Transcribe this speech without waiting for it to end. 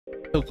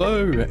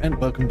Hello and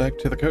welcome back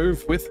to the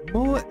Cove with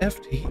more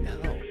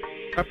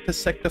FTL. Up to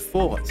Sector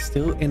 4,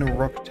 still in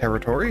rock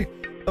territory,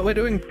 but we're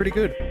doing pretty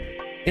good.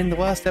 In the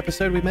last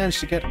episode we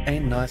managed to get a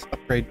nice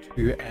upgrade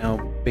to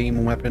our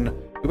beam weapon.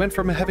 We went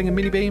from having a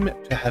mini beam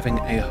to having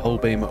a hull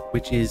beam,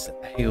 which is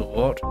a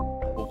lot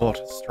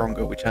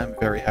stronger, which I'm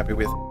very happy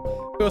with.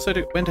 We also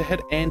went ahead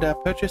and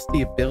purchased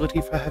the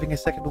ability for having a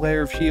second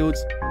layer of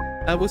shields.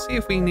 We'll see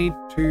if we need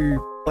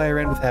to play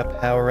around with our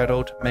power at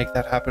all to make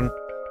that happen,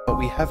 but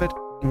we have it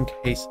in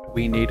case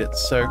we need it.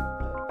 So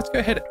let's go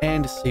ahead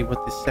and see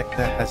what this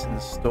sector has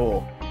in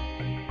store.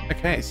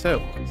 Okay,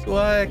 so looks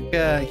like,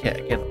 yeah,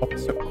 again,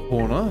 opposite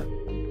corner.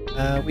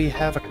 We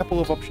have a couple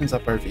of options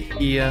up over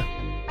here.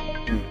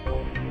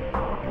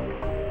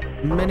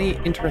 Many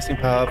interesting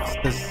paths.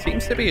 There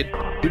seems to be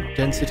a good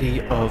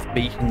density of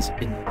beacons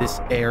in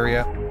this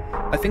area.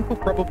 I think we'll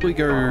probably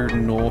go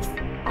north.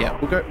 Yeah,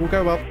 we'll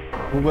go up.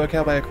 We'll work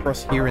our way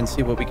across here and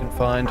see what we can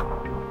find.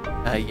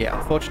 Yeah,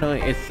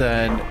 unfortunately, it's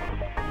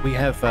we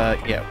have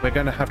yeah, we're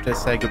going to have to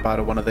say goodbye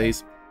to one of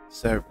these.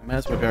 So we may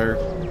as well go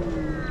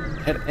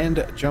ahead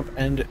and jump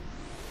and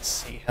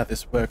see how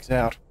this works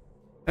out.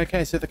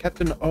 Okay, so the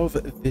captain of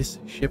this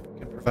ship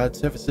can provide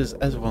services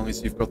as long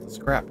as you've got the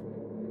scrap.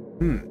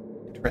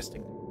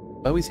 Interesting.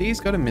 Well, we see he's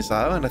got a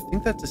missile, and I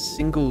think that's a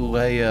single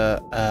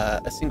layer,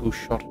 a single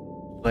shot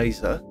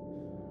laser.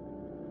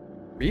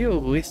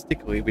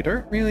 Realistically, we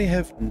don't really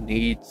have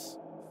needs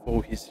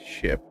for his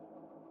ship.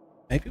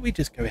 Maybe we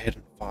just go ahead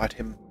and fight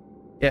him.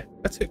 Yeah,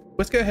 let's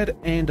go ahead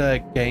and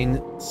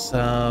gain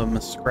some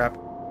scrap.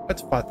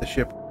 Let's fight the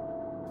ship.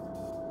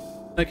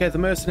 Okay, the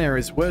mercenary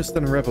is worse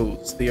than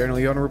rebels. The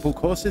only honorable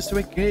course is to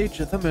engage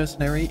the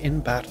mercenary in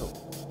battle.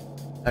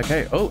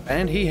 Okay, oh,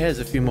 and he has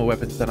a few more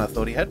weapons than I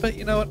thought he had, but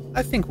you know what?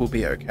 I think we'll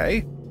be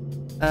okay.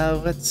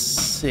 Let's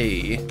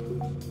see.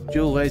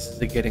 Dual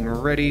lasers are getting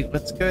ready.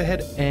 Let's go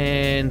ahead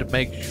and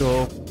make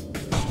sure...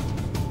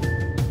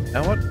 You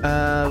know what?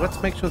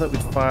 Let's make sure that we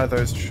fire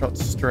those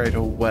shots straight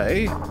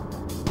away.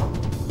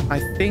 I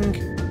think...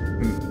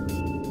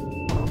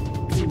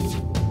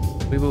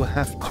 we will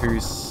have to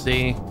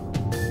see...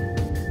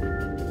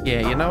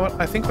 Yeah, you know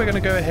what? I think we're going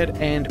to go ahead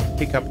and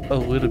pick up a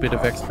little bit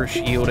of extra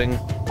shielding.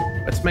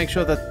 Let's make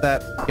sure that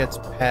that gets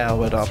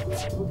powered up.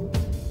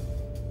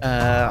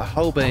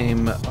 Hull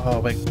beam.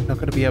 Oh, we're not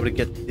going to be able to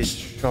get this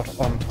shot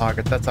on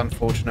target. That's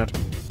unfortunate.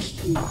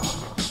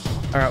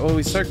 Alright, well,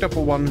 we soaked up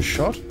a one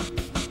shot.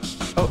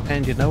 Oh,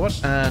 and you know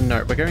what?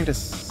 No, we're going to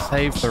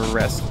save the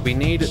rest. We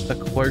need the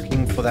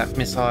cloaking for that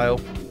missile.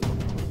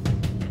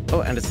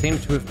 Oh, and it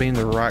seemed to have been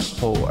the right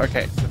call.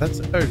 Okay, so that's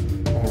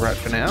alright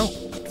for now.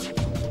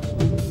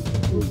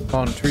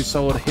 On 2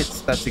 solid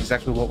hits, that's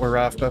exactly what we're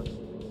after.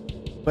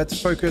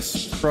 Let's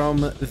focus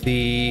from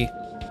the...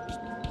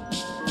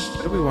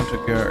 Where do we want to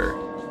go?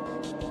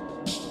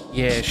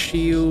 Yeah,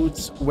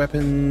 shields,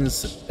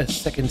 weapons, a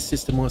second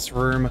systemless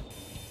room.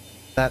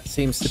 That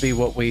seems to be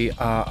what we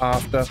are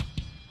after.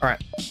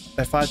 Alright,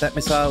 they fired that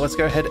missile. Let's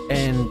go ahead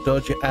and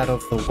dodge it out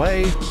of the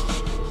way.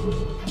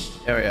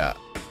 There we are.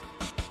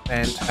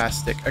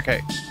 Fantastic. Okay,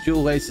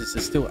 dual lasers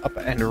are still up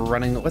and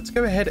running. Let's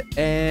go ahead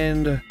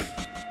and...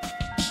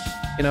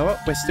 You know what?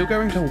 We're still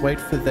going to wait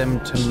for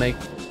them to make...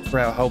 for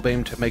our hull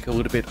beam to make a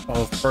little bit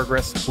of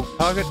progress. We'll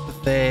target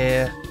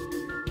their...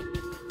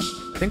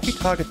 I think we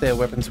target their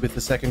weapons with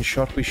the second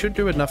shot. We should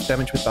do enough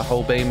damage with the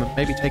hull beam.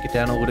 Maybe take it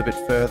down a little bit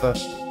further.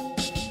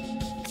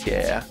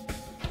 Yeah.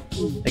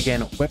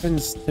 Again,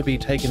 weapons to be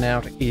taken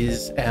out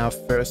is our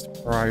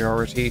first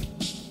priority.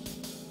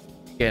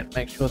 Again,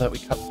 make sure that we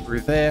cut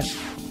through there.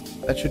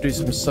 That should do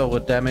some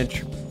solid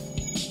damage.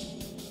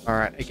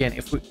 Alright, again,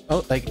 if we...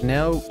 Oh, they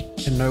now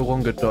can no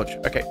longer dodge.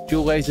 Okay,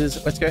 dual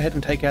lasers. Let's go ahead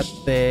and take out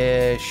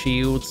their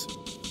shields.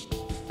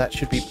 That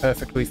should be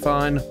perfectly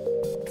fine.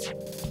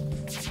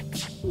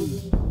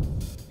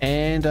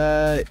 And,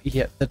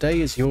 yeah, the day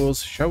is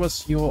yours. Show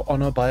us your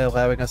honor by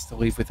allowing us to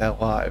leave with our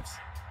lives.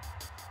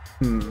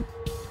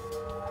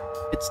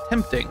 It's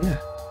tempting.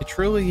 It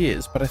truly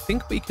is, but I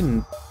think we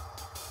can...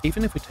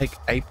 Even if we take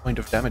 8 points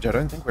of damage, I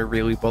don't think we're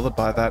really bothered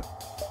by that.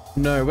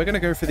 No, we're going to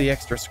go for the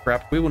extra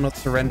scrap. We will not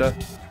surrender.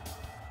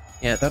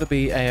 Yeah, that'll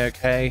be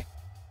a-okay.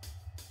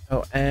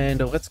 Oh, and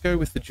let's go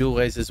with the dual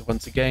lasers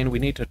once again. We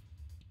need to...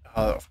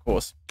 of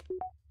course.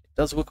 It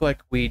does look like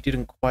we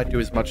didn't quite do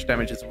as much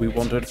damage as we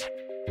wanted.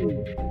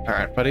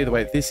 Alright, but either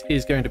way, this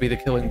is going to be the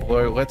killing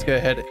blow. Let's go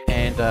ahead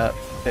and...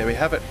 there we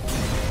have it.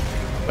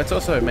 Let's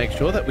also make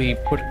sure that we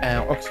put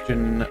our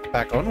oxygen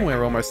back on.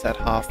 We're almost at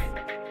half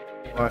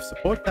life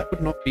support. That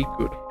would not be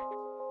good.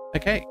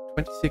 Okay,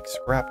 26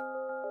 scrap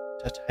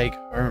to take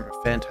home.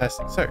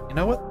 Fantastic. So, you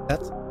know what?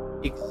 That's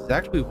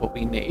exactly what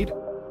we need.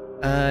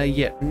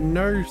 Yeah,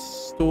 no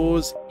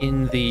stores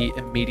in the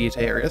immediate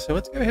area, so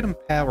let's go ahead and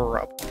power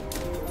up.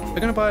 We're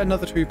going to buy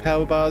another 2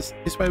 power bars.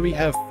 This way we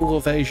have full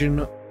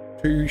evasion,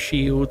 2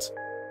 shields.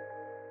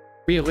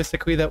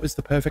 Realistically, that was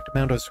the perfect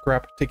amount of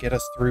scrap to get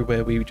us through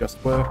where we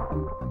just were.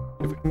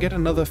 If we can get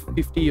another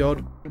 50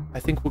 odd, I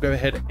think we'll go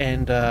ahead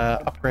and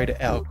upgrade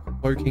our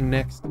cloaking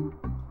next.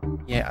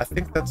 Yeah, I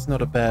think that's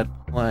not a bad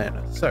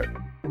plan. So,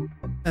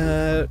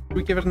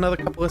 We give it another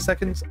couple of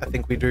seconds? I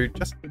think we do,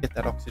 just to get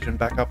that oxygen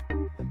back up.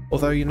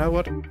 Although, you know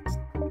what? It's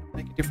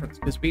make a difference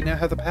because we now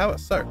have the power.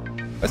 So,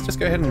 let's just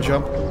go ahead and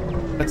jump.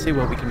 Let's see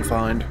what we can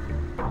find.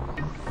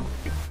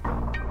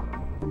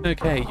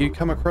 Okay, you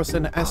come across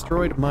an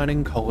asteroid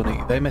mining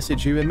colony. They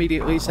message you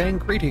immediately saying,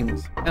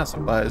 "Greetings. Our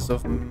supplies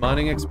of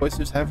mining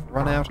explosives have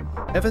run out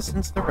ever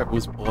since the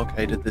rebels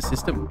blockaded the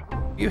system.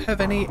 Do you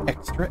have any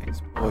extra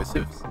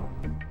explosives?"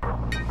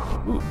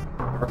 Ooh,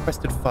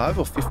 requested 5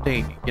 or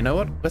 15. You know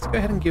what? Let's go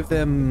ahead and give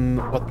them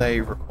what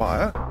they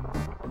require.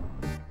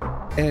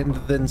 And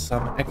then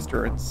some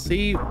extra and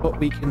see what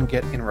we can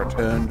get in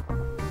return.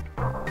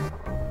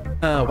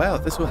 Wow,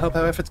 this will help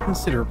our efforts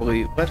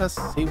considerably. Let us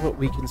see what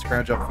we can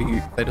scrounge up for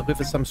you. They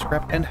deliver some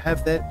scrap and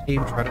have their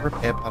team try to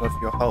repair part of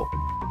your hull.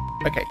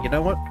 Okay, you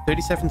know what?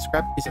 37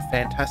 scrap is a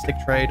fantastic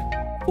trade.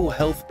 Full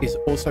health is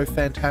also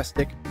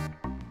fantastic.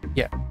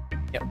 Yeah,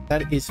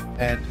 that is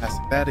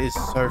fantastic. That is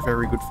so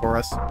very good for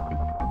us.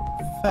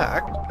 In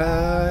fact,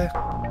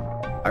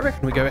 I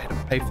reckon we go ahead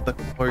and pay for the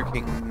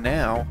cloaking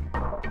now.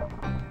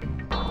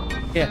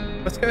 Yeah,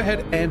 let's go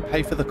ahead and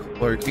pay for the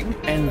cloaking,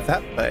 and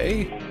that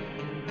way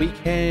we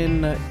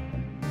can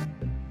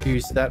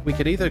use that. We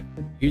could either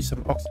use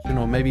some oxygen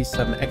or maybe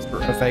some extra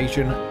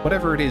evasion,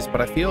 whatever it is,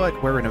 but I feel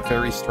like we're in a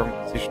very strong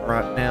position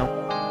right now.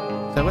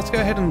 So let's go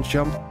ahead and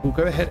jump. We'll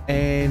go ahead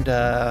and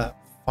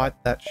fight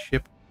that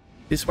ship.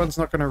 This one's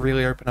not going to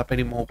really open up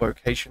any more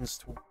locations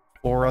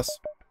for us.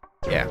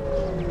 Yeah,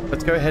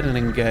 let's go ahead and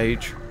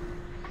engage.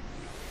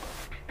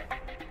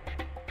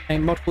 A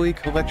motley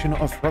collection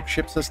of rock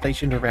ships are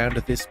stationed around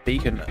this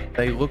beacon.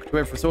 They look to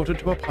have resorted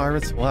to a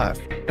pirate's life.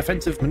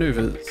 Defensive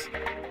maneuvers.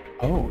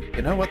 Oh,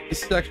 you know what?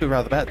 This is actually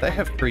rather bad. They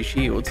have 3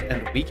 shields,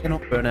 and we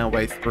cannot burn our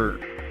way through.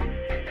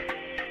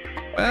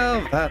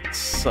 Well, that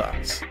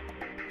sucks.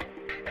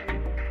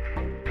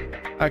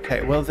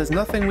 Okay, well, there's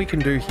nothing we can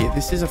do here.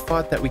 This is a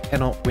fight that we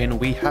cannot win.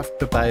 We have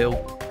to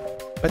bail.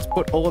 Let's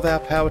put all of our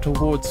power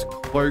towards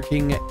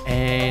cloaking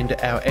and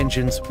our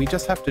engines. We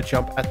just have to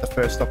jump at the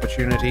first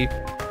opportunity.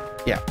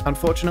 Yeah,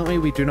 unfortunately,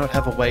 we do not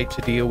have a way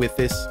to deal with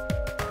this.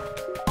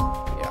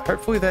 Yeah,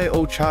 hopefully they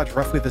all charge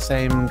roughly the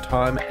same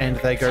time and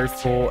they go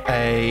for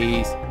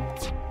a...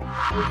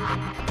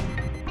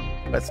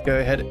 Let's go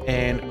ahead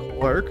and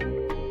cloak.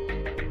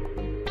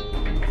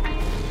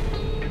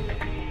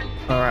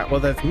 Alright, well,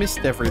 they've missed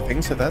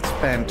everything, so that's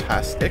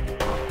fantastic.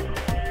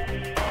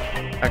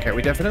 Okay,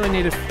 we definitely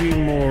need a few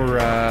more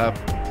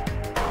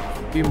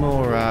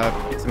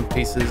bits and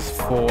pieces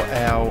for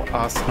our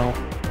arsenal.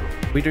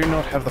 We do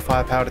not have the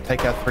firepower to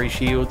take out 3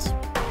 shields.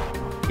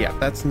 Yeah,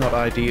 that's not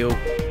ideal.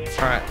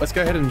 Alright, let's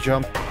go ahead and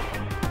jump.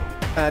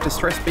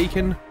 Distress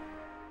beacon.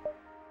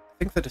 I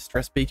think the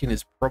distress beacon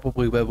is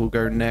probably where we'll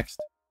go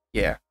next.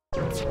 Yeah.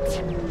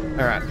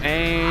 Alright,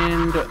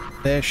 and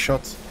their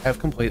shots have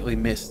completely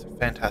missed.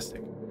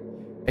 Fantastic.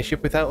 A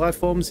ship without life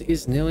forms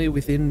is nearly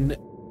within...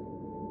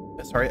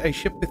 Sorry, a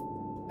ship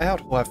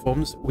without life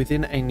forms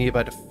within a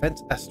nearby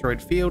defense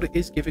asteroid field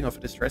is giving off a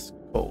distress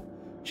call.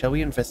 Shall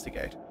we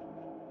investigate?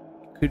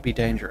 Could be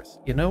dangerous.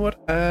 You know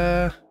what?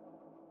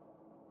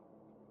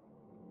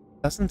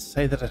 Doesn't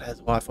say that it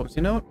has life forms.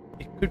 You know what?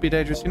 It could be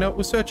dangerous. You know what?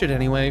 We'll search it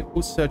anyway.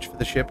 We'll search for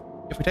the ship.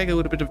 If we take a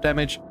little bit of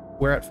damage,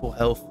 we're at full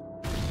health.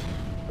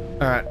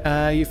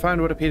 Alright, you find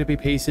what appear to be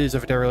pieces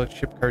of a derelict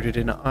ship coated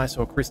in ice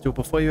or crystal.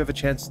 Before you have a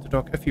chance to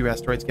dock a few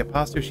asteroids, get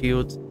past your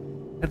shields,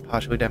 and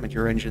partially damage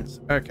your engines.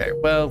 Okay,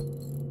 well...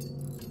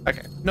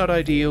 Okay, not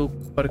ideal,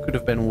 but it could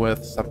have been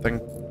worth something.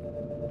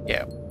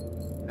 Yeah.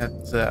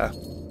 That's,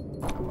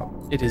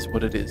 it is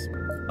what it is.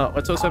 Oh,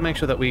 let's also make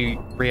sure that we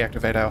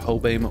reactivate our hull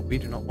beam. We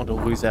do not want to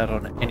lose out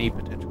on any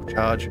potential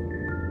charge.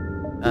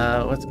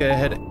 Let's go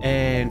ahead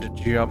and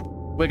jump.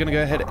 We're going to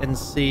go ahead and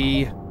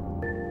see...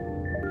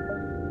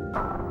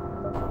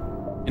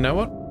 You know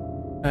what?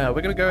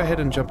 We're going to go ahead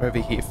and jump over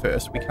here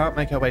first. We can't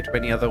make our way to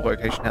any other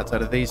location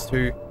outside of these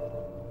two.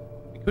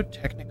 We could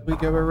technically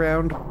go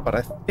around, but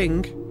I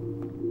think...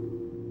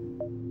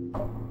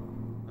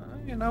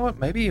 you know what?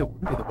 Maybe it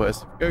wouldn't be the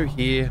worst. Go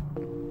here.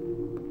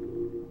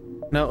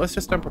 No, let's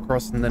just jump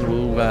across and then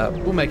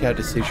we'll make our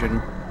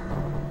decision.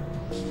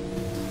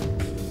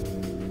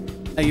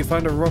 You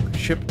find a rock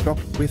ship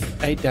docked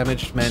with a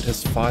damaged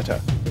Mantis fighter.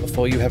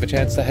 Before you have a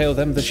chance to hail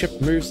them, the ship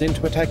moves in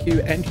to attack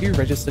you and you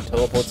register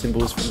teleport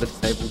symbols from the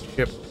disabled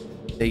ship.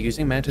 They're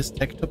using Mantis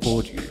tech to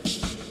board you.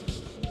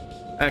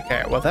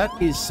 Okay, well that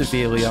is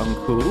severely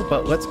uncool,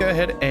 but let's go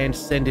ahead and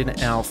send in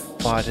our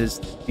fighters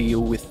to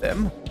deal with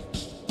them.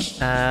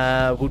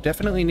 We'll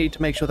definitely need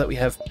to make sure that we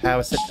have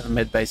power set to the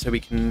med bay so we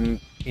can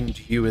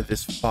endure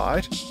this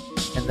fight.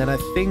 And then I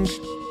think...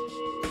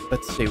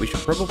 Let's see, we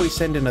should probably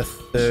send in a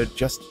third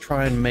just to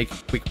try and make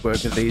quick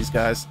work of these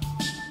guys.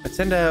 Let's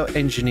send our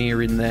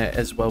engineer in there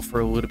as well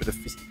for a little bit of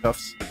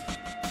fisticuffs.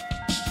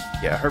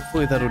 Yeah,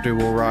 hopefully that'll do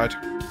alright.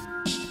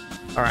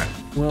 Alright,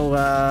 well,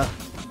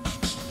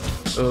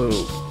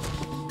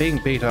 oh, being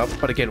beat up,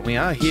 but again, we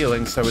are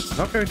healing, so it's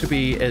not going to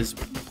be as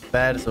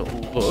bad as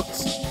it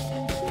looks.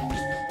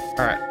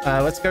 Alright,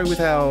 let's go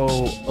with our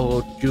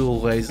dual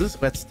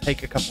lasers. Let's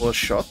take a couple of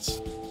shots.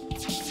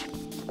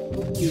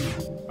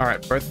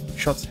 Alright, both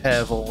shots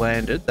have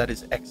landed. That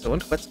is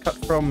excellent. Let's cut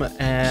from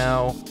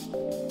our...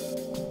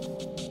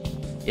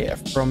 Yeah,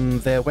 from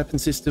their weapon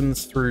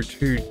systems through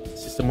to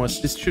system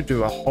west. This should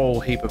do a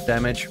whole heap of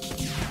damage.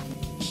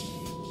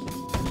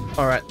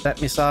 Alright, that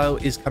missile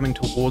is coming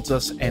towards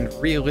us, and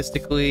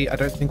realistically, I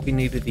don't think we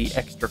needed the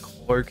extra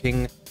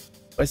cloaking.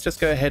 Let's just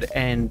go ahead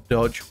and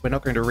dodge. We're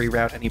not going to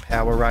reroute any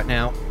power right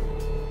now.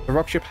 The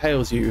rock ship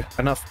hails you.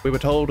 Enough. We were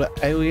told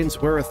aliens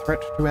were a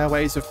threat to our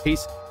ways of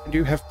peace, and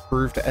you have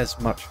proved as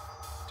much.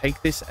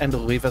 Take this and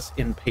leave us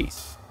in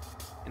peace.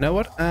 You know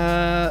what?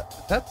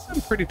 That's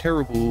a pretty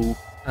terrible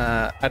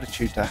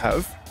attitude to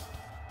have.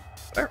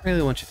 I don't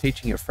really want you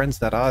teaching your friends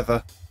that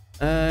either.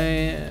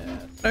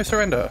 No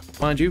surrender.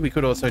 Mind you, we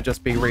could also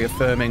just be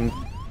reaffirming...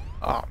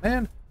 Oh,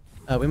 man.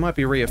 We might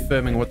be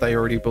reaffirming what they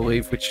already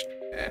believe, which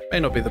may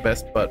not be the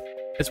best, but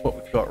it's what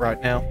we've got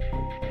right now.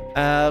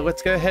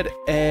 Let's go ahead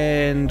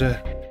and...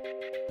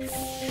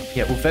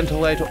 Yeah, we'll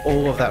ventilate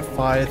all of that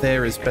fire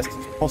there as best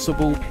as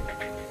possible.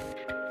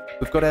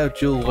 We've got our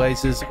dual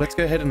lasers. Let's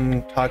go ahead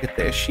and target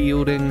their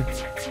shielding.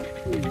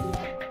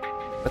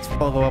 Let's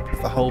follow up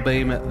with the hull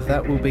beam.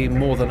 That will be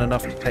more than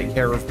enough to take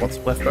care of what's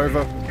left over.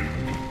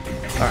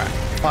 Alright,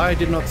 fire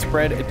did not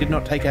spread. It did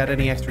not take out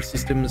any extra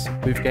systems.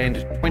 We've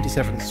gained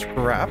 27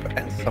 scrap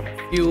and some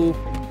fuel.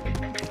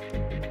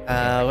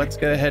 Let's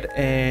go ahead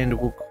and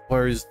we'll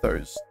close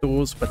those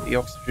doors, let the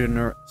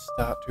oxygen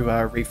start to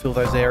refill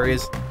those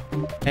areas.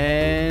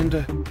 And,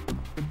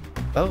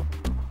 well,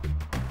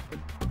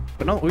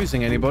 we're not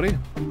losing anybody,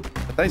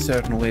 but they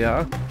certainly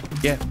are.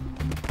 Yeah,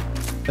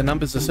 the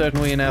numbers are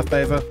certainly in our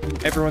favor.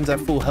 Everyone's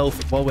at full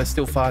health while we're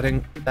still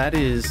fighting. That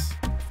is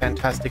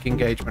fantastic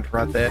engagement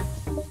right there.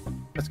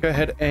 Let's go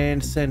ahead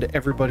and send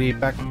everybody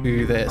back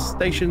to their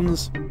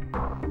stations.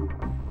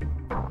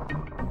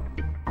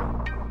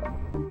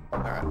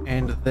 Alright,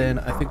 and then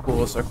I think we'll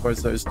also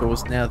close those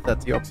doors now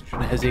that the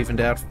oxygen has evened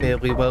out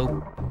fairly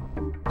well.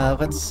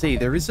 Let's see,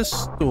 there is a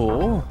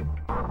store.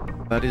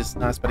 That is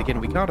nice, but again,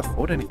 we can't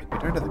afford anything. We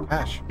don't have the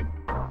cash.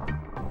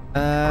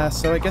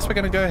 So I guess we're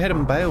going to go ahead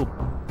and bail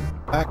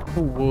back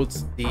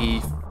towards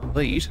the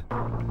fleet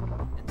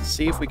and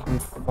see if we can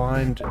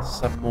find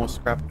some more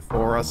scrap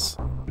for us.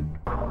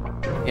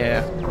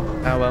 Yeah,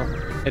 oh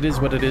well, it is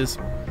what it is.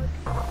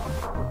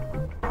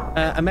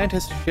 A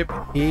Mantis ship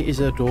here is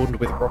adorned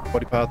with rock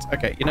body parts.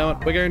 Okay, you know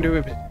what? We're going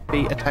to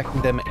be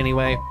attacking them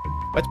anyway.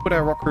 Let's put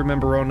our rock crew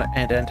member on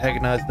and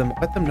antagonize them.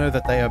 Let them know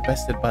that they are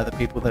bested by the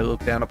people they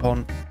look down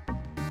upon.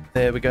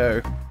 There we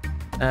go.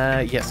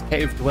 Yes,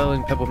 cave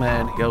dwelling pebble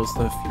man, yells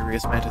the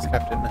furious Mantis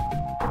captain.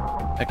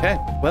 Okay,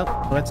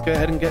 well, let's go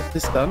ahead and get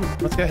this done.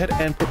 Let's go ahead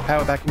and put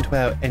power back into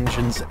our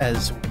engines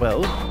as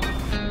well.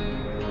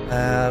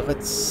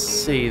 Let's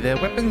see, their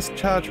weapons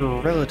charge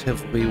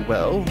relatively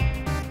well.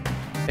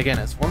 Again,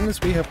 as long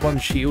as we have one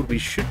shield, we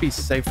should be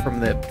safe from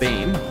their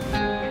beam.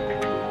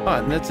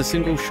 Oh, and that's a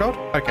single shot?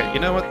 Okay, you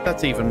know what?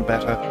 That's even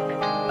better.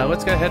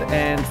 Let's go ahead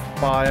and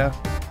fire.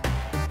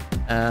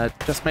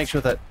 Just make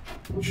sure that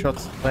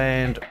shots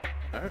land...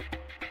 No,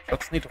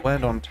 shots need to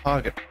land on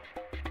target.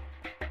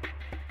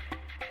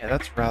 Yeah,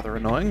 that's rather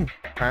annoying.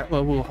 Alright,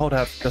 well, we'll hold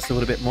out just a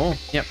little bit more.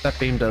 Yep, that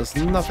beam does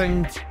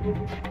nothing.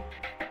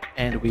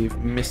 And we've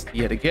missed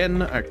yet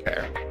again.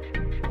 Okay.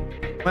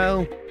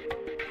 Well,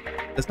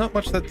 there's not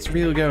much that's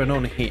really going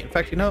on here. In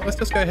fact, you know what? Let's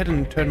just go ahead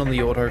and turn on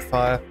the auto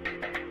fire.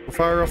 We'll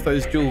fire off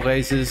those dual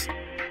lasers,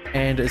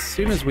 and as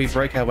soon as we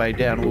break our way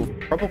down, we'll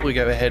probably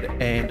go ahead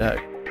and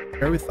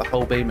go with the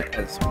hull beam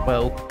as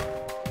well.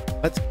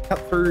 Let's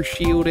cut through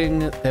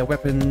shielding their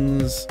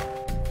weapons.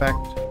 In fact,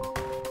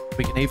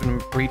 we can even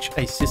breach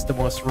a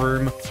systemless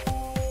room.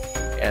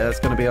 Yeah, that's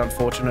going to be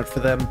unfortunate for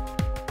them.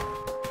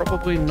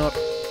 Probably not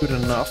good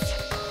enough.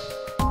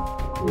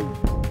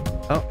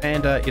 Oh,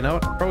 and you know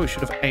what? I probably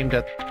should have aimed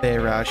at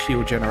their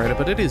shield generator,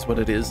 but it is what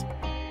it is.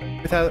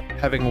 Without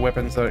having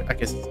weapons, though, I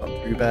guess it's not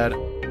too bad.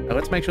 Now,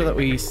 let's make sure that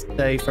we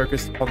stay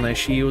focused on their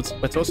shields.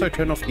 Let's also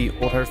turn off the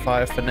auto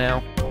fire for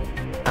now.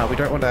 We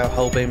don't want our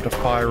hull beam to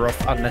fire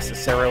off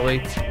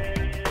unnecessarily.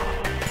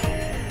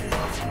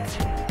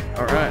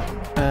 Alright.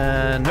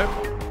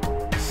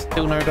 Nope.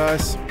 Still no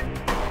dice.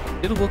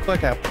 It'll look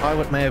like our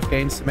pilot may have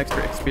gained some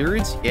extra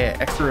experience. Yeah,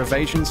 extra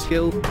evasion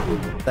skill.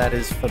 That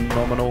is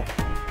phenomenal.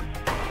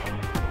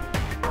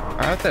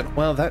 Alright then,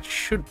 well that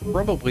should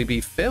probably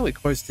be fairly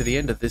close to the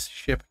end of this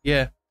ship.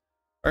 Yeah,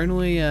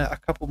 only a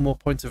couple more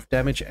points of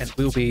damage and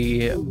we'll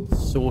be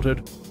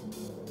sorted.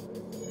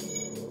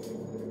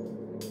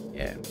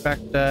 Yeah, in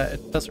fact,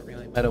 it doesn't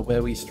really matter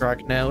where we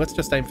strike now. Let's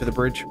just aim for the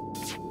bridge.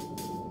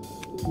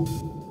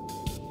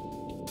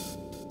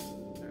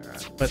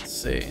 Alright, let's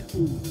see.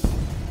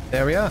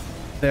 There we are.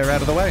 They're out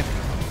of the way.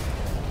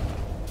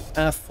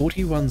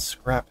 41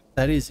 scrap.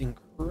 That is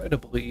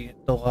incredibly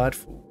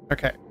delightful.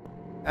 Okay.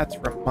 That's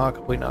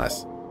remarkably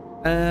nice.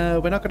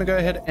 We're not going to go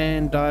ahead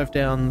and dive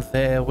down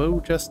there. We'll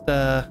just,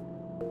 yeah,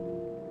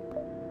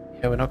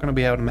 we're not going to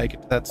be able to make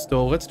it to that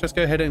store. Let's just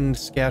go ahead and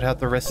scout out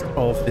the rest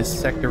of this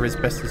sector as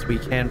best as we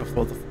can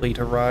before the fleet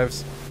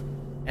arrives.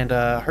 And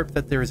hope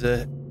that there is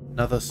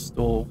another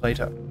store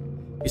later.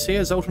 You see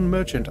a Zoltan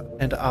merchant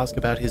and ask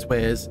about his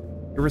wares.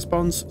 He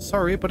responds,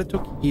 sorry, but it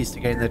took years to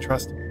gain their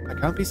trust. I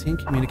can't be seen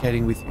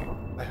communicating with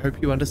you. I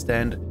hope you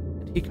understand.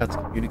 And he cuts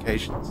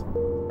communications.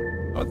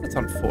 Oh, that's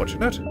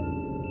unfortunate.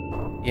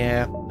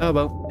 Yeah, oh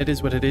well, it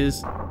is what it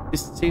is.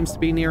 This seems to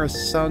be near a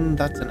sun.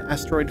 That's an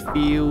asteroid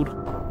field.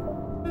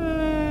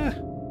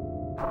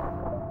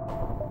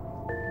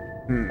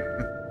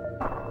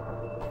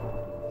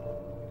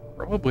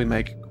 Probably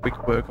make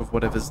quick work of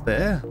whatever's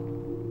there.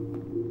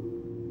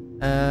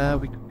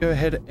 We could go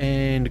ahead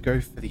and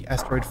go for the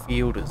asteroid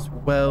field as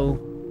well.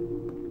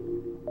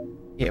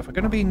 Yeah, if we're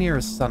going to be near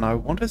a sun, I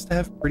want us to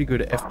have pretty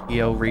good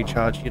FTL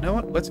recharge. You know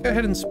what? Let's go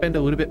ahead and spend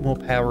a little bit more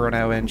power on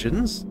our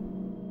engines.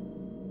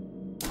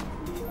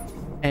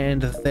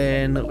 And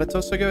then let's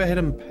also go ahead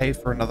and pay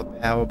for another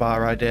power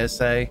bar, I dare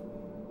say.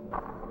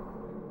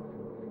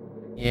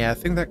 Yeah, I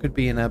think that could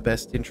be in our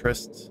best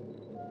interests.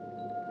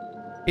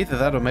 Either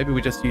that or maybe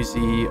we just use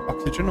the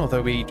oxygen,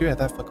 although we do have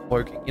that for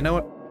cloaking. You know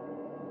what?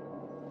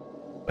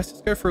 Let's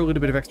just go for a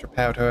little bit of extra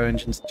power to our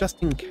engines,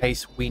 just in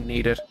case we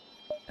need it.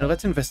 And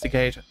let's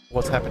investigate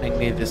what's happening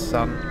near this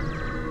sun.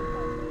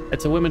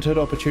 It's a limited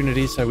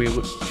opportunity, so we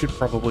should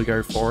probably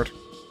go for it.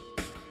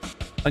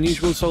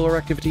 Unusual solar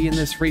activity in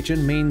this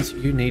region means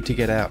you need to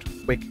get out.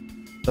 Quick.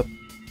 The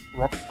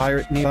rock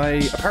pirate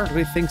nearby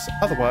apparently thinks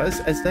otherwise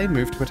as they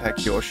move to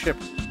attack your ship.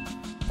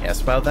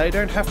 Yes, well, they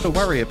don't have to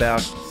worry about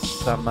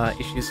some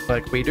issues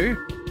like we do.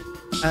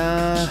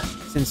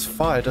 Since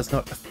fire does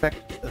not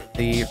affect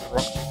the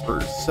rock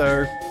crew,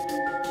 so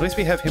at least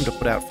we have him to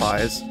put out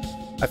fires.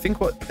 I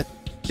think at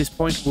this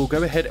point we'll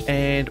go ahead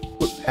and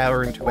put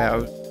power into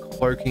our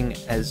cloaking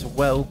as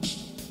well.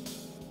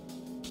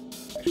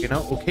 Actually,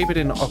 no, we'll keep it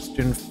in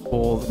oxygen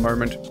for the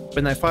moment.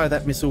 When they fire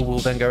that missile, we'll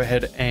then go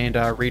ahead and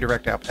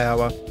redirect our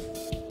power.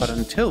 But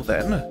until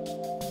then,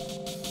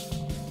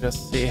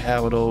 just see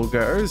how it all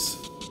goes.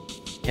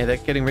 Yeah, they're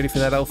getting ready for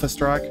that alpha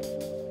strike.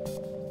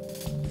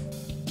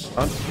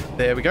 On.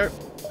 There we go.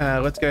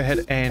 Let's go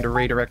ahead and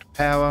redirect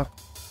power.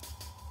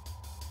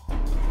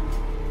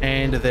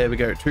 And there we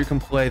go. Two can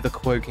play the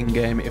cloaking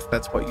game if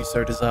that's what you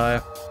so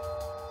desire.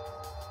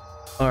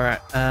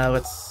 Alright,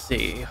 let's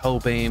see. Hull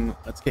beam,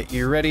 let's get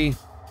you ready.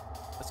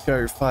 Let's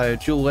go fire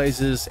dual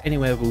lasers.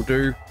 Anywhere will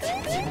do.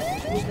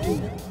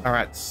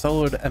 Alright,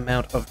 solid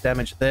amount of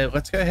damage there.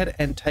 Let's go ahead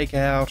and take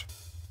out...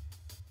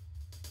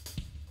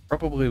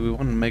 Probably we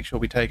want to make sure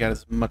we take out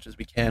as much as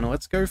we can.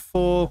 Let's go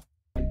for...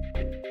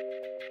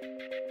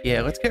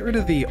 Yeah, let's get rid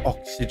of the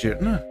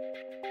oxygen.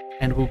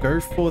 And we'll go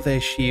for their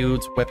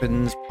shields,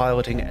 weapons,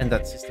 piloting, and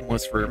that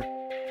systemless room.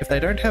 If they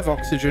don't have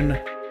oxygen,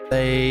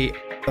 the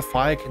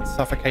fire can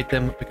suffocate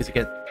them because,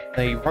 again,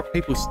 the rock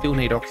people still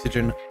need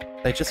oxygen.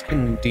 They just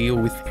can deal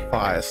with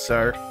fire,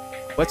 so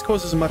let's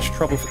cause as much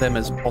trouble for them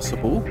as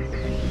possible.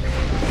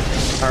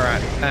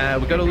 Alright,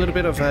 we've got a little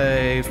bit of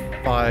a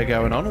fire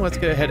going on. Let's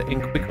go ahead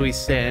and quickly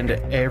send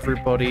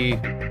everybody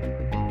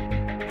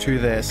to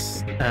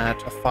this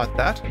to fight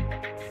that.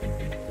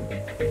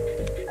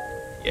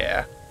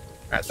 Yeah.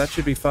 Alright, that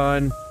should be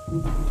fine.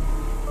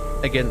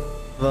 Again,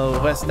 the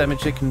less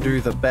damage it can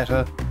do, the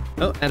better.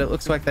 Oh, and it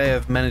looks like they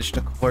have managed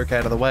to cloak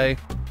out of the way.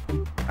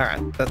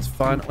 Alright, that's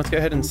fine. Let's go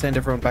ahead and send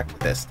everyone back to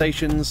their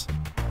stations.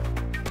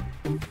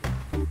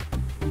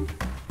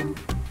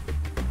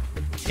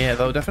 Yeah,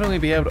 they'll definitely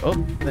be able to...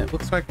 Oh, it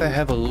looks like they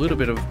have a little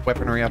bit of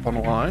weaponry up on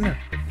the line.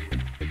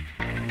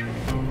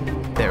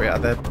 There we are,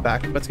 they're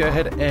back. Let's go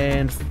ahead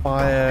and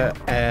fire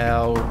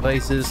our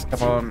lasers.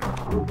 Come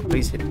on,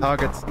 please hit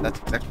targets. That's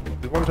exactly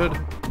what we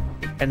wanted.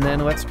 And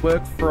then let's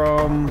work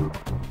from...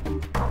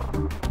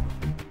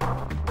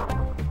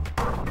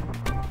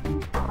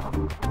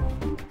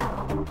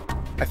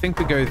 I think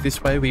we go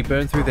this way. We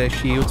burn through their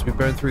shields, we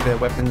burn through their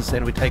weapons,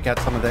 and we take out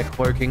some of their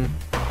cloaking.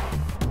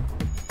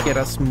 Get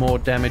us more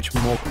damage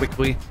more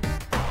quickly.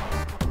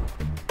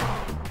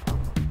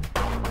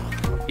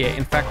 Yeah,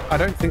 in fact, I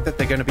don't think that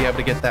they're going to be able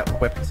to get that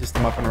weapon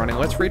system up and running.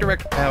 Let's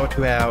redirect power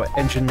to our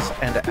engines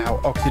and our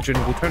oxygen.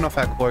 We'll turn off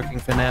our cloaking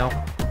for now.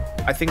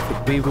 I think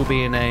that we will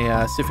be in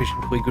a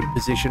sufficiently good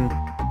position.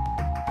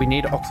 We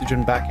need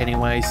oxygen back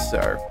anyway,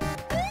 so...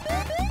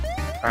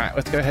 Alright,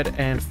 let's go ahead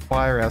and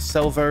fire our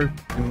salvo.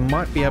 We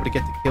might be able to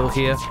get the kill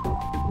here.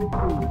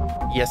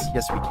 Yes,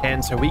 yes we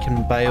can, so we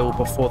can bail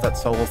before that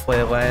solar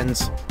flare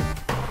lands.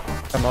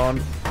 Come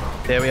on.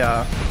 There we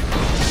are.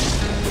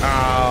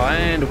 Oh,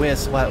 and we're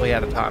slightly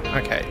out of time.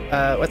 Okay,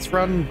 let's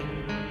run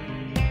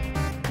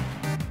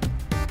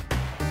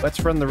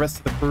the rest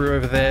of the crew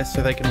over there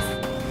so they can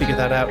figure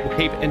that out. We'll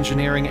keep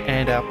engineering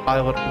and our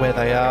pilot where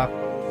they are.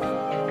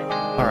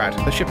 Alright,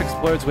 the ship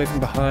explodes away from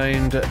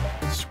behind.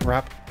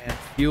 Scrap and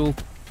fuel.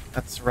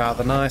 That's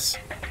rather nice.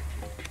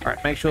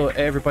 Alright, make sure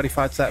everybody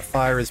fights that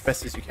fire as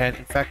best as you can.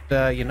 In fact,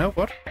 you know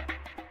what?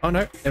 Oh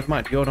no, never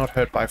mind. You're not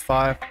hurt by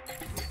fire.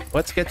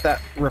 Let's get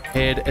that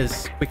repaired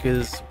as quick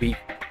as we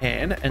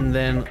can, and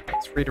then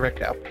let's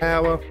redirect our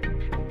power.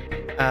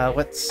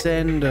 Let's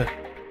send... a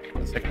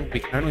second, we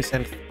can only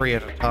send 3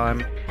 at a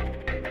time.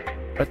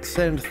 Let's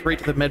send 3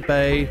 to the med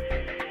bay.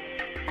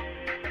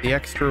 The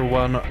extra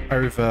one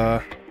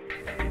over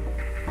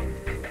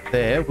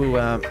there.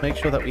 We'll make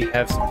sure that we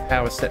have some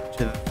power set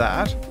to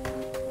that.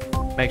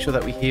 Make sure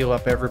that we heal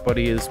up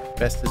everybody as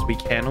best as we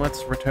can.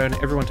 Let's return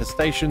everyone to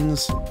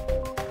stations.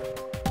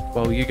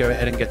 Well, you go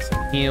ahead and get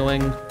some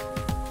healing.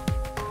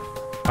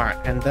 Alright,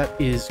 and that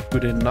is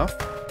good enough.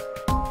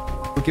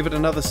 We'll give it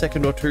another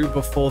second or two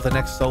before the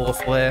next solar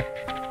flare,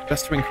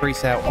 just to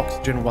increase our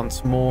oxygen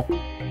once more.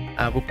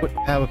 We'll put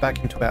power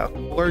back into our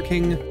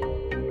cloaking.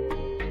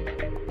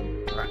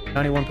 Alright,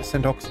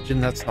 91%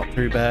 oxygen, that's not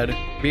too bad.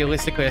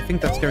 Realistically, I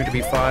think that's going to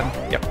be fine.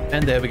 Yep,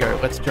 and there we go.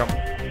 Let's jump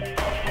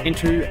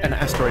into an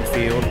asteroid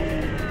field.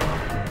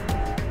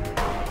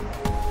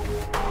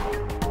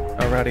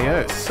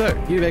 Alrighty-o,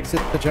 so you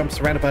exit the jump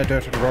surrounded by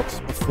dirt and rocks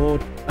before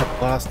a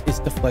blast is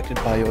deflected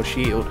by your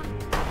shield.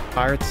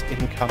 Pirates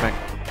incoming.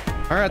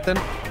 Alright then,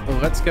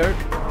 let's go.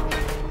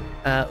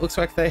 Looks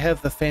like they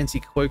have the fancy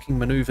cloaking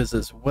maneuvers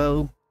as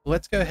well.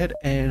 Let's go ahead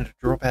and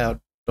drop our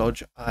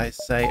dodge, I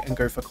say, and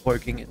go for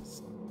cloaking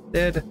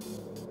instead.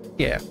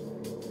 Yeah.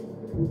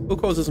 We'll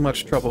cause as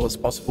much trouble as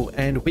possible,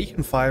 and we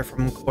can fire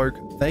from cloak,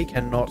 they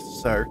cannot,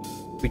 so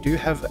we do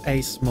have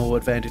a small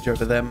advantage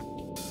over them.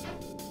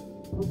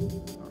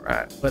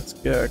 Alright, let's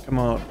go, come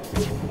on.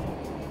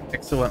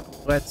 Excellent.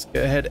 Let's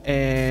go ahead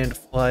and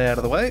fly out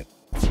of the way.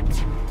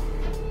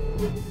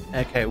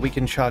 Okay, we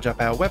can charge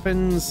up our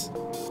weapons.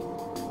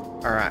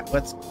 Alright,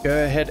 let's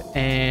go ahead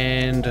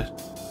and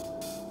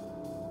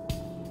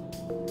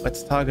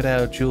let's target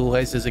our dual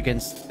lasers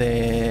against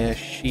their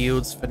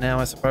shields for now,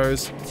 I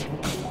suppose.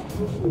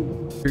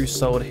 2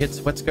 solid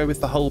hits. Let's go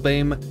with the hull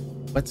beam.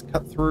 Let's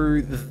cut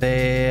through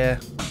their...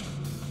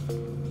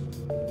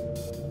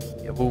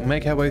 Yeah, we'll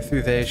make our way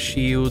through their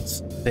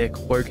shields, their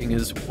cloaking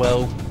as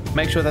well.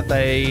 Make sure that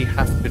they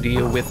have to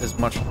deal with as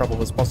much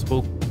trouble as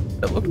possible.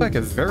 It looked like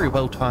a very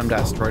well-timed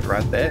asteroid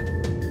right there.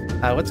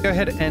 Let's go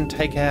ahead and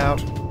take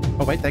out...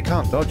 Oh wait, they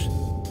can't dodge.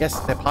 Yes,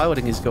 their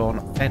piloting is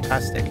gone.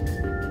 Fantastic.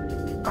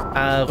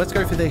 Let's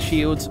go for their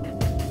shields.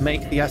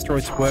 Make the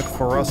asteroids work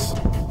for us.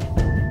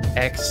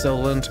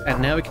 Excellent.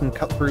 And now we can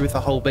cut through with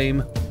the hull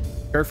beam.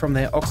 Go from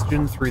their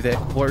oxygen through their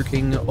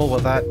cloaking, all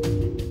of that.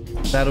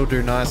 That'll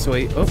do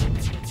nicely. Oh.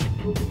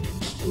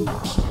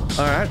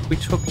 Alright, we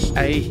took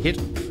a hit.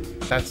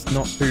 That's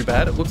not too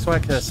bad. It looks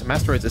like some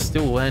asteroids are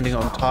still landing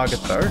on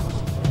target though.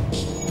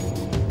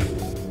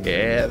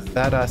 Yeah,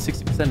 that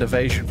 60%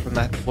 evasion from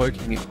that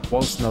cloaking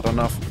was not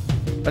enough.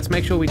 Let's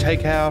make sure we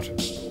take out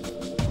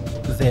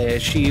their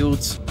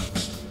shields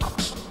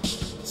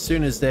as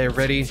soon as they're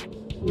ready.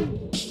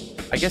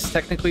 I guess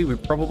technically we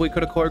probably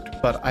could have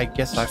cloaked, but I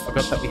guess I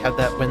forgot that we had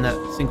that when that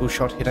single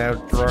shot hit our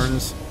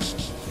drones.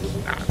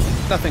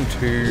 Nothing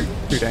too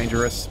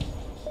dangerous.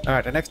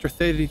 Alright, an extra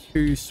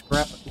 32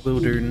 scrap will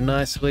do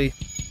nicely.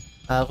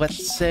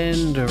 Let's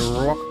send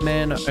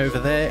Rockman over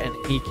there and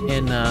he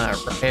can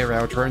repair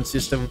our drone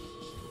system.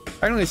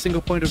 Only a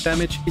single point of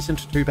damage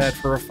isn't too bad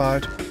for a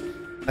fight.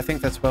 I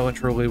think that's well and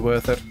truly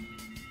worth it.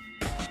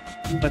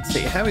 Let's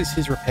see, how is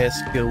his repair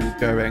skill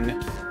going?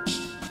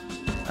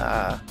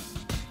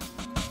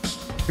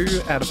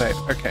 2 out of 8.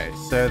 Okay,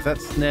 so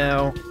that's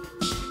now...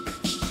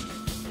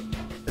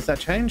 Has that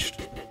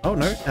changed? Oh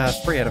no,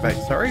 3 out of 8,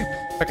 sorry.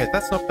 Okay,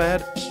 that's not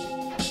bad.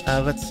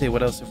 Let's see,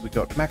 what else have we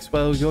got?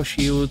 Maxwell, your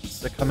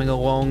shields are coming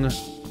along.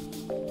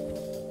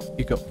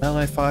 You've got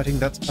melee fighting,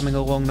 that's coming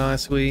along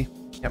nicely.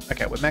 Yep,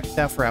 okay, we're maxed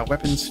out for our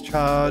weapons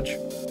charge.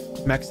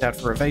 Maxed out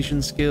for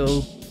evasion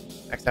skill.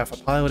 Maxed out for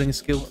piloting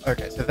skill.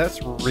 Okay, so that's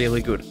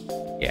really good.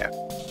 Yeah,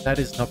 that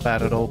is not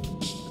bad at all.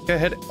 Let's go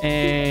ahead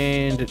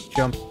and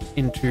jump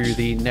into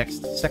the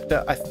next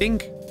sector. I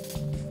think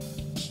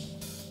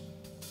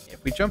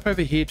if we jump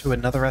over here to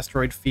another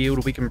asteroid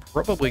field, we can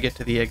probably get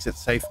to the exit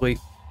safely.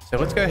 So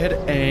let's go ahead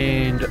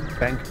and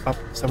bank up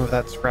some of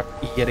that scrap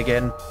yet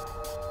again.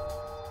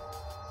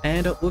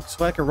 And it looks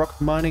like a rock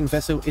mining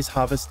vessel is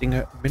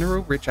harvesting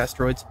mineral-rich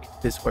asteroids in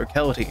this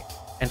locality,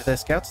 and their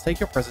scouts take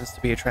your presence to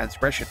be a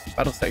transgression.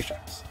 Battle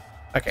stations.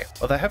 Okay,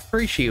 well they have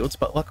 3 shields,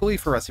 but luckily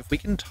for us, if we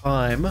can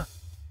time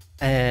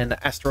an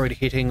asteroid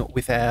hitting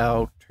with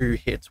our 2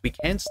 hits, we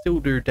can still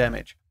do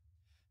damage.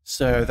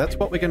 So that's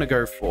what we're going to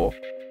go for.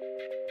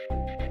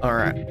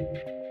 Alright.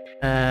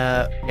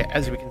 Yeah,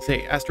 as we can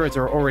see, asteroids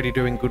are already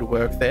doing good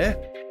work there.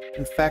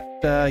 In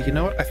fact, you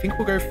know what? I think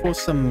we'll go for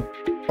some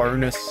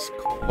bonus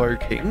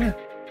cloaking.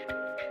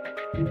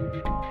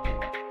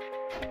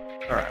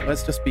 Alright,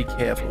 let's just be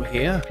careful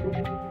here.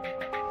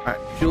 Alright,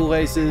 dual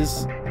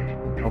lasers.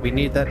 Oh, we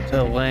need that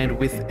to land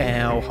with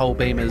our hull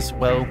beam as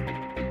well.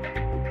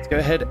 Let's go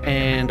ahead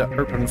and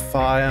open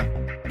fire.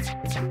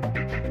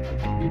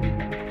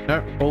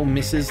 No, all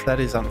misses. That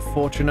is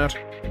unfortunate.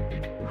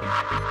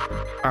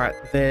 Alright,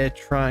 they're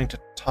trying to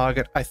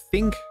target, I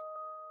think...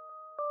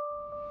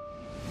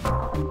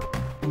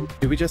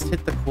 Do we just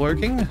hit the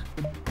cloaking? I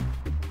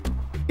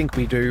think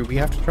we do. We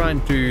have to try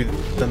and do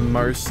the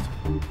most.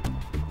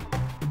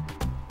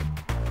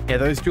 Yeah,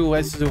 those dual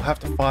lasers will have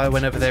to fire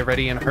whenever they're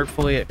ready, and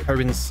hopefully it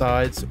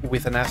coincides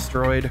with an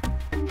asteroid.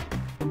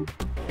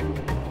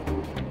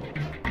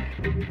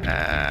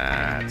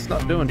 It's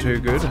not doing too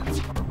good.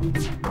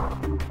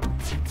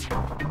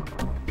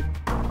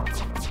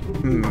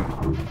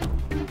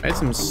 Made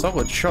some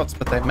solid shots,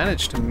 but they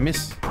managed to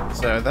miss,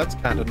 so that's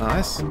kind of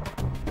nice.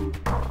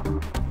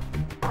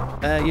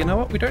 You know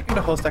what? We don't need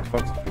a whole stack of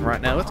oxygen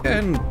right now. Let's go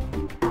ahead and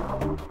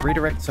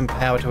redirect some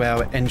power to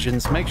our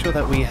engines. Make sure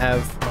that we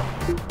have...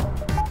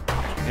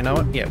 You know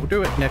what? Yeah, we'll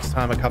do it next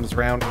time it comes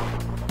around.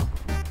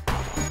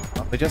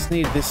 We just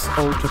need this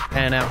all to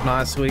pan out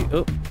nicely.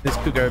 Oh, this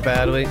could go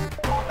badly.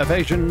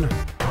 Evasion.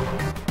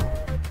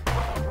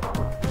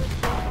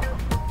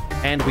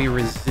 And we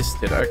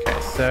resisted.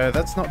 Okay, so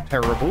that's not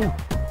terrible. Yeah,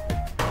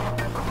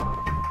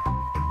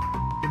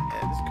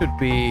 this could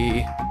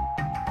be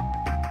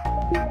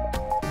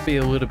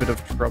a little bit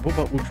of trouble,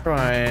 but we'll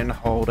try and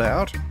hold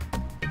out.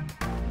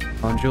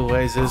 On dual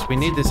lasers, we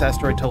need this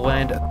asteroid to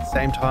land at the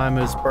same time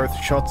as both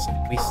shots.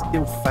 We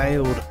still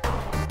failed.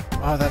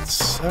 Oh, that's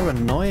so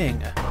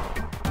annoying.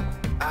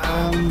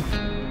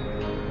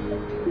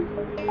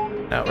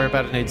 No, we're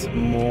about to need some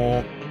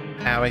more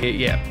power here.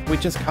 Yeah, we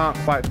just can't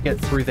quite get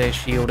through their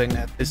shielding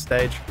at this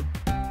stage.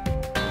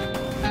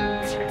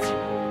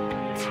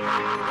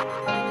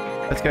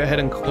 Let's go ahead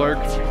and cloak.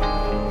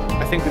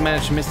 I think we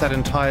managed to miss that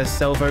entire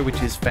salvo,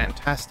 which is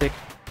fantastic.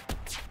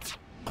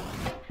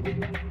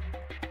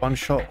 One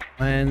shot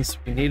lands.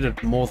 We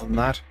needed more than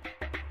that.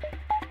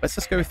 Let's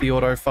just go with the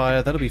auto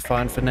fire. That'll be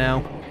fine for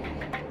now.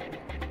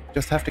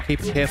 Just have to keep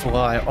a careful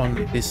eye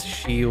on this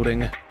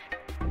shielding.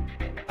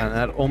 And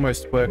that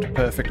almost worked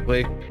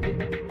perfectly.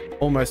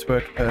 Almost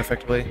worked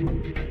perfectly.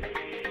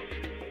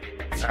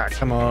 Ah,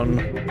 come on.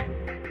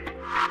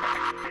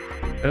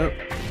 Oh.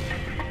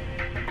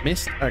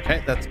 Missed.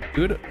 Okay, that's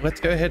good. Let's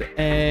go ahead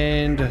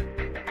and...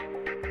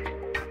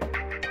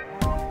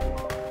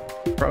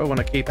 Probably want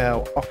to keep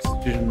our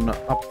oxygen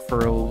up for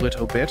a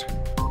little bit.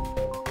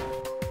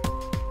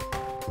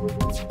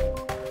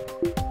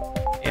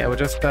 Yeah, we'll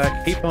just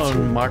keep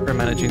on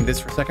micromanaging this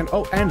for a second.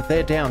 Oh, and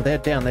they're down, they're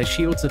down. Their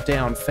shields are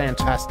down.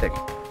 Fantastic.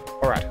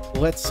 Alright,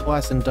 let's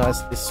slice and dice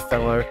this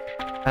fellow.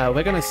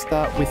 We're going to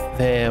start with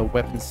their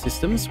weapon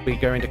systems. We're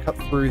going to cut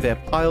through their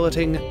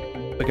piloting.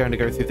 We're going to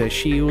go through their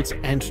shields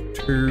and 2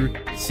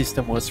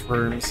 systemless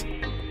rooms.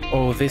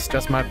 Oh, this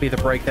just might be the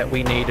break that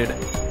we needed.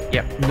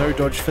 Yep, no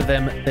dodge for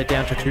them. They're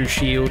down to 2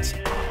 shields.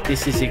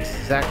 This is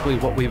exactly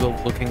what we were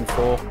looking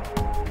for.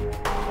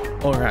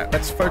 Alright,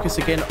 let's focus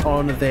again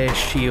on their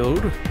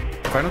shield.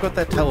 We've only got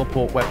that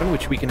teleport weapon,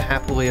 which we can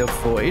happily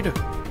avoid.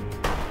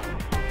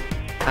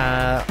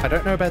 I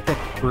don't know about their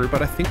crew,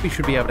 but I think we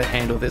should be able to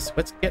handle this.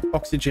 Let's get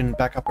oxygen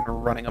back up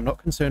and running. I'm not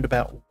concerned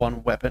about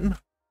one weapon.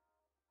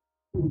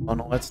 Oh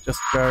no, let's just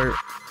go...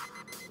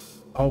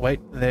 Oh wait,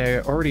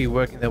 they're already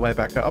working their way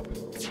back up.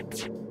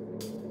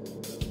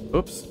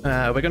 Oops,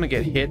 we're going to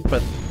get hit,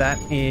 but that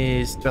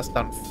is just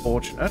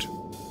unfortunate.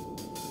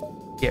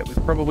 Yeah, we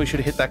probably should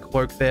have hit that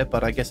cloak there,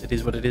 but I guess it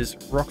is what it is.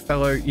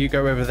 Rockfellow, you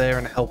go over there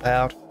and help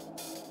out.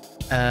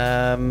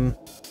 Hullbeam,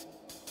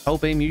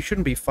 you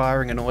shouldn't be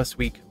firing unless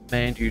we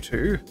command you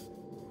to.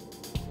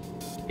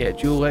 Yeah,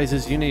 dual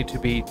lasers, you need to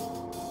be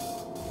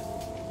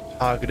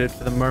targeted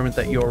for the moment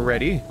that you're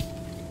ready.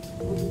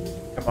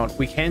 Come on,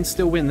 we can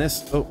still win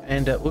this. Oh,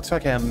 and it looks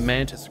like our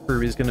Mantis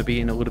crew is going to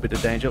be in a little bit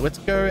of danger. Let's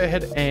go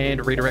ahead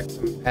and redirect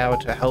some power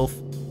to health,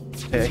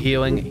 to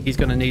healing. He's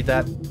going to need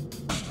that.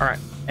 All right,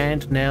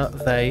 and now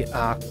they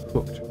are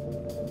cooked.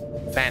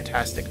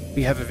 Fantastic.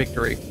 We have a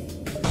victory.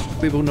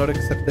 We will not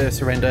accept their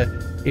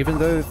surrender, even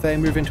though they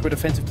move into a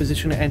defensive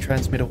position and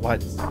transmit a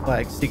white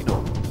flag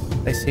signal.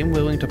 They seem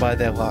willing to buy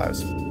their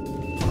lives.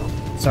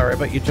 Sorry,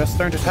 but you just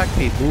don't attack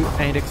people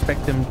and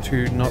expect them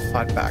to not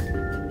fight back.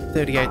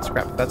 38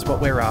 scrap, that's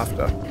what we're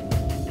after.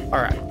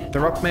 Alright, the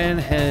Rockman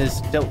has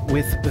dealt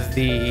with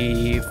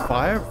the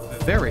fire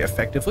very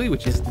effectively,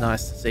 which is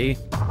nice to see.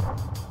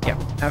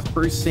 Yep, our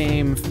crew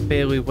seem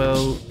fairly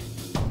well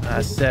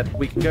set.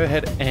 We can go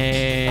ahead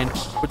and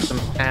put some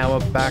power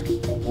back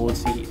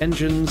towards the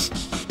engines.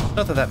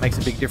 Not that that makes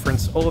a big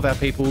difference. All of our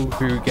people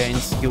who gain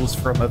skills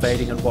from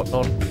evading and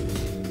whatnot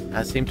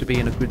seem to be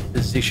in a good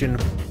position.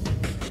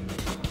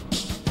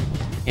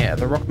 Yeah,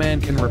 the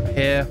Rockman can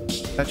repair.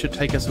 That should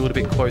take us a little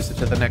bit closer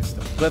to the next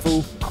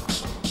level.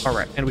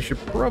 Alright, and we should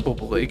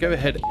probably go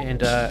ahead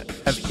and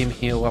have him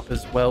heal up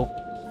as well.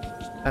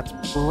 That's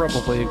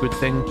probably a good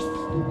thing.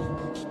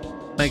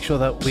 Make sure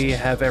that we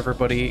have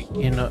everybody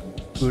in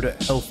good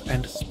health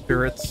and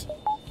spirits.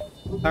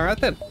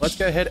 Alright then, let's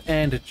go ahead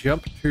and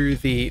jump to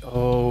the...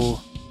 Oh,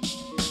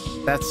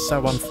 that's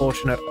so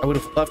unfortunate. I would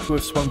have loved to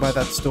have swung by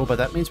that store, but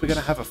that means we're going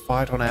to have a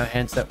fight on our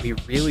hands that we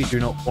really do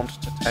not want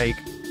to take.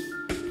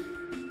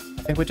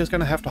 I think we're just going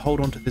to have to hold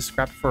on to this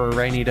scrap for a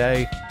rainy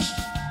day.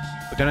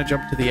 We're going to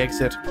jump to the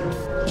exit.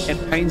 It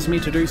pains me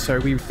to do so.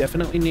 We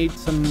definitely need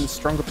some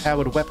stronger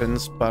powered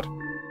weapons, but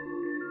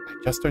I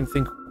just don't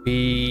think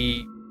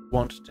we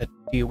want to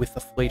deal with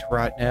the fleet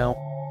right now.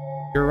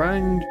 You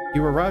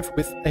arrive at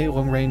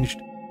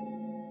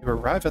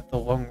the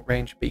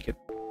long-range beacon.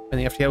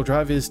 When the FTL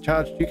drive is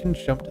charged, you can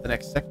jump to the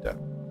next sector.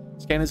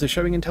 Scanners are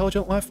showing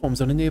intelligent life forms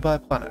on a nearby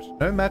planet.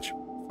 No match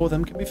for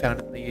them can be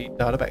found in the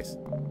database.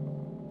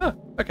 Oh,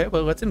 okay,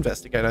 well, let's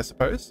investigate, I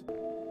suppose.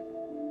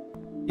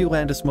 you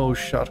land a small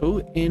shuttle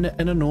in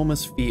an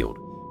enormous field,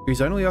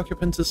 whose only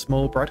occupants are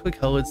small, brightly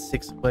coloured,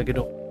 six-legged,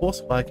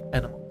 horse-like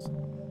animals.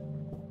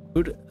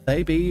 Could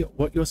they be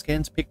what your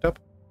scans picked up?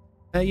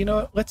 You know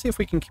what? Let's see if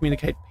we can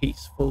communicate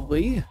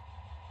peacefully.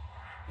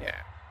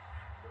 Yeah.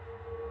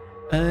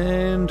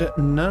 And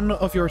none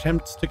of your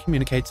attempts to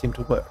communicate seem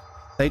to work.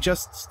 They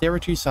just stare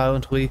at you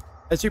silently.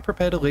 As you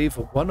prepare to leave,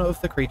 one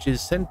of the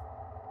creatures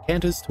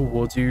canters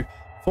towards you,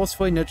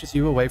 forcefully nudges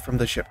you away from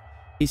the ship.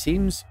 He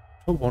seems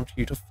to want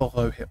you to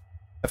follow him.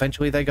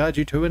 Eventually, they guide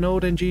you to an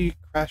old NG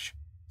crash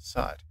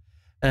site.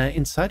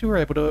 Inside, you were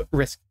able to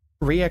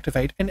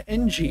reactivate an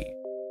NG.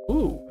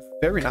 Ooh,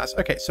 very nice.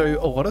 Okay, so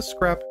a lot of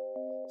scrap,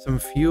 some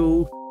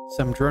fuel,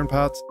 some drone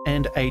parts,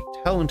 and a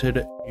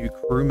talented new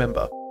crew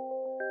member.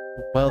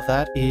 Well,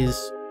 that is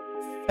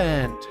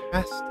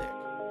fantastic.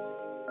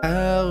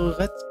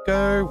 Let's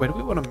go. Where do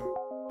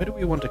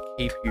we want to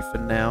keep you for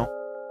now?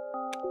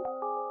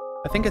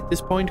 I think at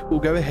this point we'll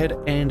go ahead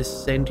and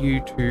send you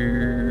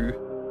to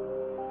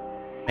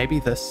maybe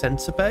the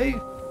sensor bay.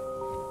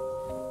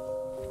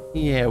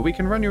 Yeah, we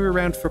can run you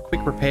around for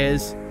quick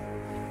repairs.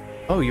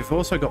 Oh, you've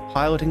also got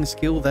piloting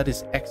skill. That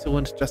is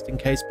excellent, just in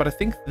case. But I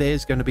think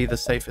there's going to be the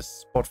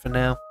safest spot for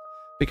now.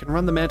 We can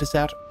run the Mantis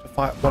out to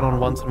fight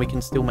one-on-ones, and we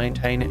can still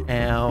maintain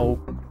our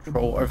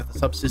control over the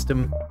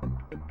subsystem.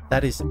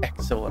 That is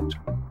excellent.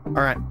 All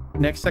right,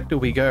 next sector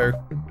we go.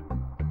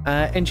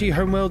 NG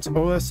homeworlds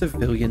or a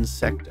civilian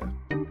sector?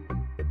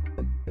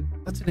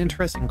 That's an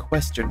interesting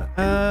question.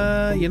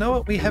 You know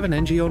what? We have an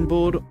NG on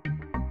board.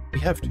 We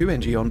have two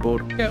NG on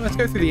board. Yeah, let's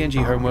go through the NG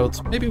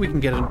homeworlds. Maybe we can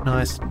get a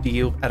nice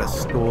deal at a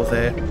store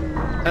there.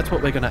 That's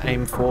what we're going to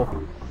aim for.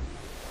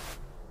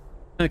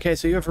 Okay,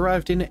 so you have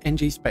arrived in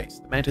NG space.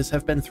 The Mantis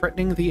have been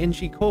threatening the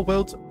NG core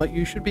worlds, but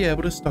you should be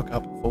able to stock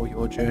up for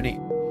your journey.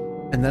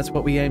 And that's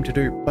what we aim to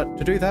do. But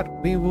to do that,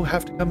 we will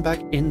have to come back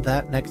in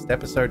that next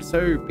episode.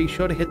 So be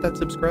sure to hit that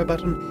subscribe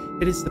button.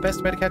 It is the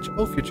best way to catch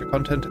all future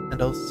content,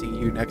 and I'll see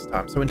you next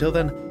time. So until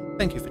then,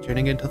 thank you for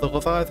tuning into the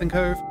Leviathan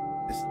Cove.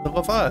 This is the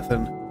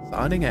Leviathan,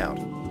 signing out.